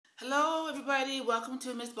everybody, welcome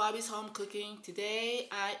to Miss Bobby's Home Cooking. Today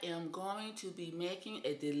I am going to be making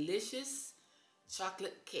a delicious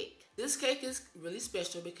chocolate cake. This cake is really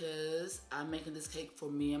special because I'm making this cake for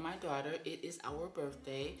me and my daughter. It is our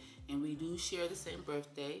birthday and we do share the same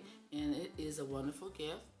birthday, and it is a wonderful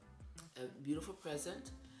gift, a beautiful present.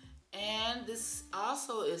 And this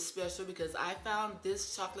also is special because I found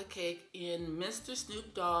this chocolate cake in Mr.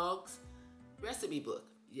 Snoop Dogg's recipe book.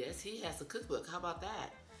 Yes, he has a cookbook. How about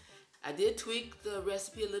that? I did tweak the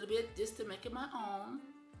recipe a little bit just to make it my own.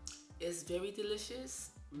 It's very delicious,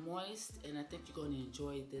 moist, and I think you're going to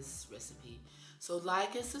enjoy this recipe. So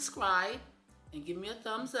like and subscribe and give me a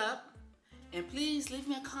thumbs up, and please leave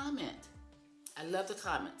me a comment. I love the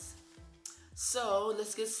comments. So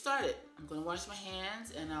let's get started. I'm going to wash my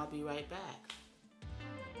hands and I'll be right back.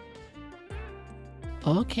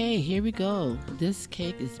 Okay, here we go. This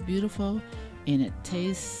cake is beautiful and it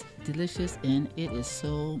tastes delicious and it is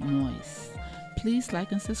so moist. Please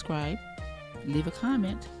like and subscribe, leave a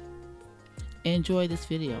comment, enjoy this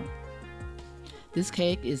video. This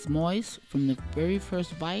cake is moist from the very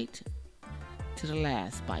first bite to the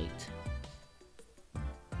last bite.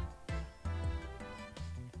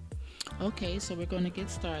 Okay, so we're going to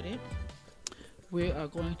get started. We are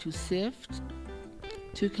going to sift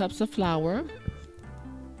 2 cups of flour.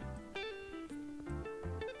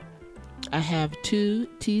 I have 2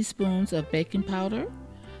 teaspoons of baking powder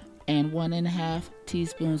and 1.5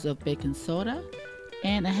 teaspoons of baking soda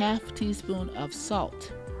and 1/2 teaspoon of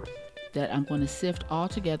salt that I'm going to sift all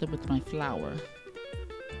together with my flour.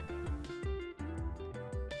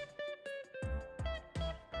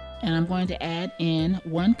 And I'm going to add in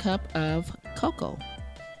 1 cup of cocoa.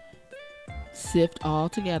 Sift all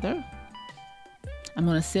together. I'm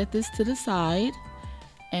going to set this to the side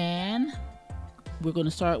and we're going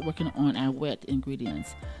to start working on our wet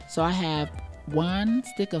ingredients. So I have 1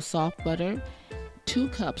 stick of soft butter, 2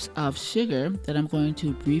 cups of sugar that I'm going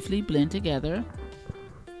to briefly blend together.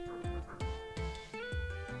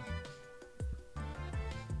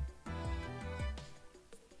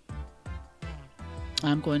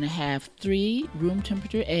 I'm going to have 3 room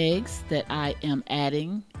temperature eggs that I am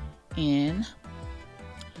adding in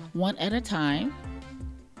one at a time.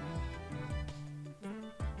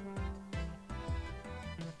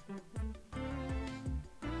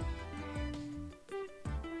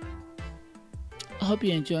 I hope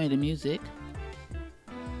you're enjoying the music.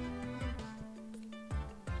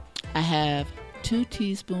 I have 2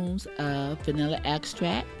 teaspoons of vanilla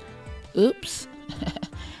extract. Oops.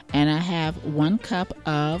 And I have 1 cup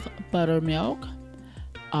of buttermilk.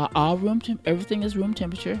 Everything is room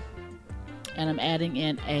temperature. And I'm adding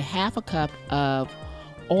in a 1/2 cup of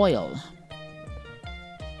oil.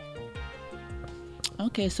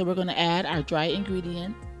 Okay, so we're going to add our dry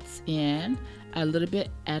ingredients in a little bit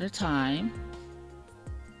at a time.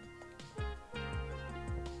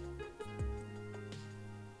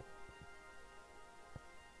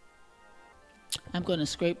 I'm going to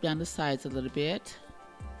scrape down the sides a little bit.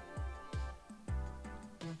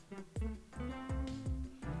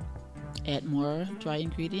 Add more dry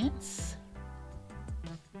ingredients.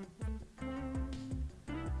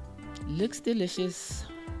 Looks delicious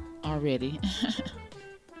already.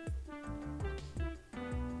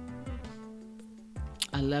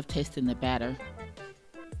 I love tasting the batter.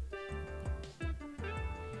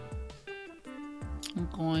 I'm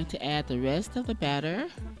going to add the rest of the batter,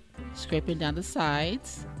 scraping down the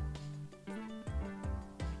sides.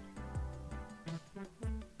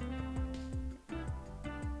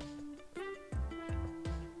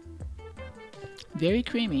 Very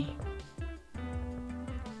creamy.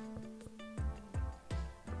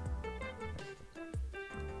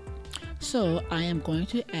 So I am going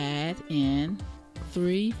to add in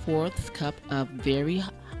 3/4 cup of very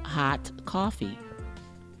hot coffee.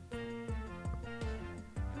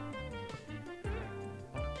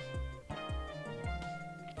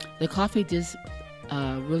 The coffee just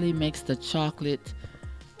really makes the chocolate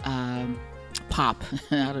pop.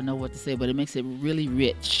 I don't know what to say, but it makes it really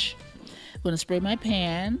rich. I'm going to spray my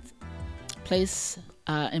pan, place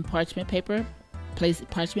in parchment paper, place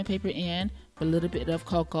parchment paper in with a little bit of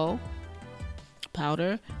cocoa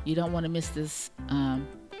powder. You don't want to miss this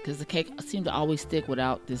because the cake seems to always stick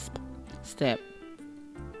without this step.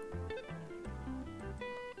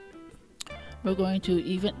 We're going to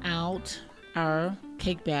even out our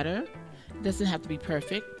cake batter. It doesn't have to be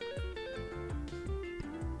perfect.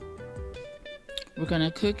 We're going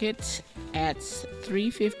to cook it at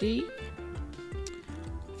 350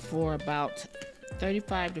 for about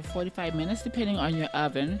 35 to 45 minutes depending on your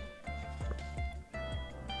oven.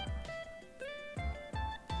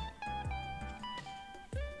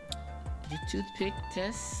 The toothpick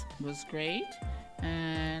test was great,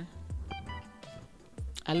 and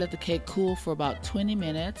I let the cake cool for about 20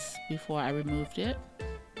 minutes before I removed it.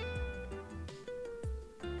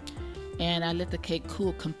 And I let the cake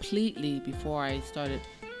cool completely before I started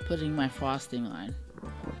putting my frosting on.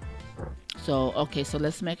 So, okay, so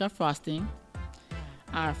let's make our frosting.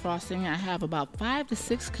 Our frosting, I have about 5 to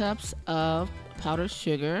 6 cups of powdered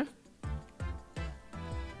sugar.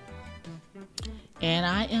 And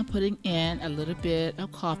I am putting in a little bit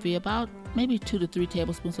of coffee, about maybe 2 to 3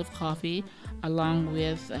 tablespoons of coffee, along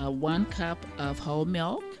with 1 cup of whole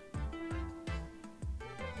milk.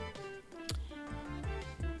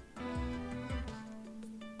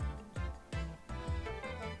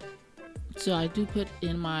 So I do put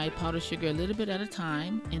in my powdered sugar a little bit at a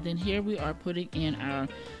time, and then here we are putting in our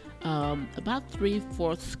about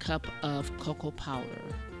 3/4 cup of cocoa powder.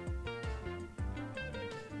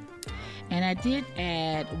 And I did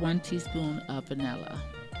add 1 teaspoon of vanilla.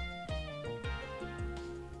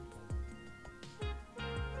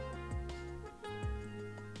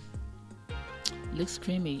 Looks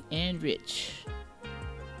creamy and rich.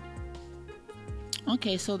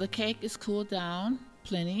 Okay, so the cake is cooled down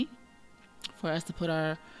plenty for us to put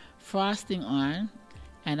our frosting on,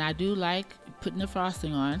 and I do like putting the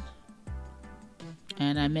frosting on,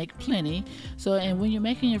 and I make plenty. So, and when you're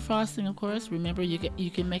making your frosting, of course, remember you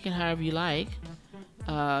can make it however you like.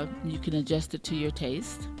 You can adjust it to your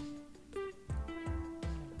taste.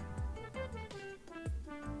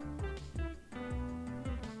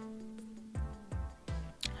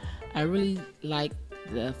 I really like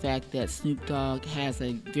the fact that Snoop Dogg has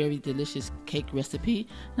a very delicious cake recipe,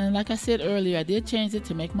 and like I said earlier, I did change it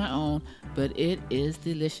to make my own, but it is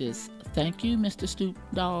delicious. Thank you, Mr. Snoop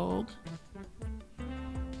Dogg.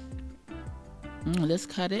 Let's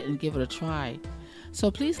cut it and give it a try.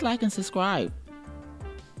 So please like and subscribe.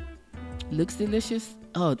 Looks delicious.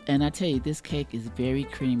 Oh, and I tell you, this cake is very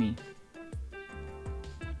creamy,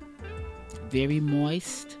 very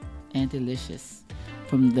moist and delicious.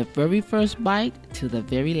 From the very first bite to the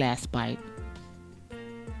very last bite.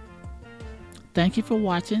 Thank you for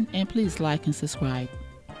watching, and please like and subscribe.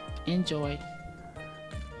 Enjoy.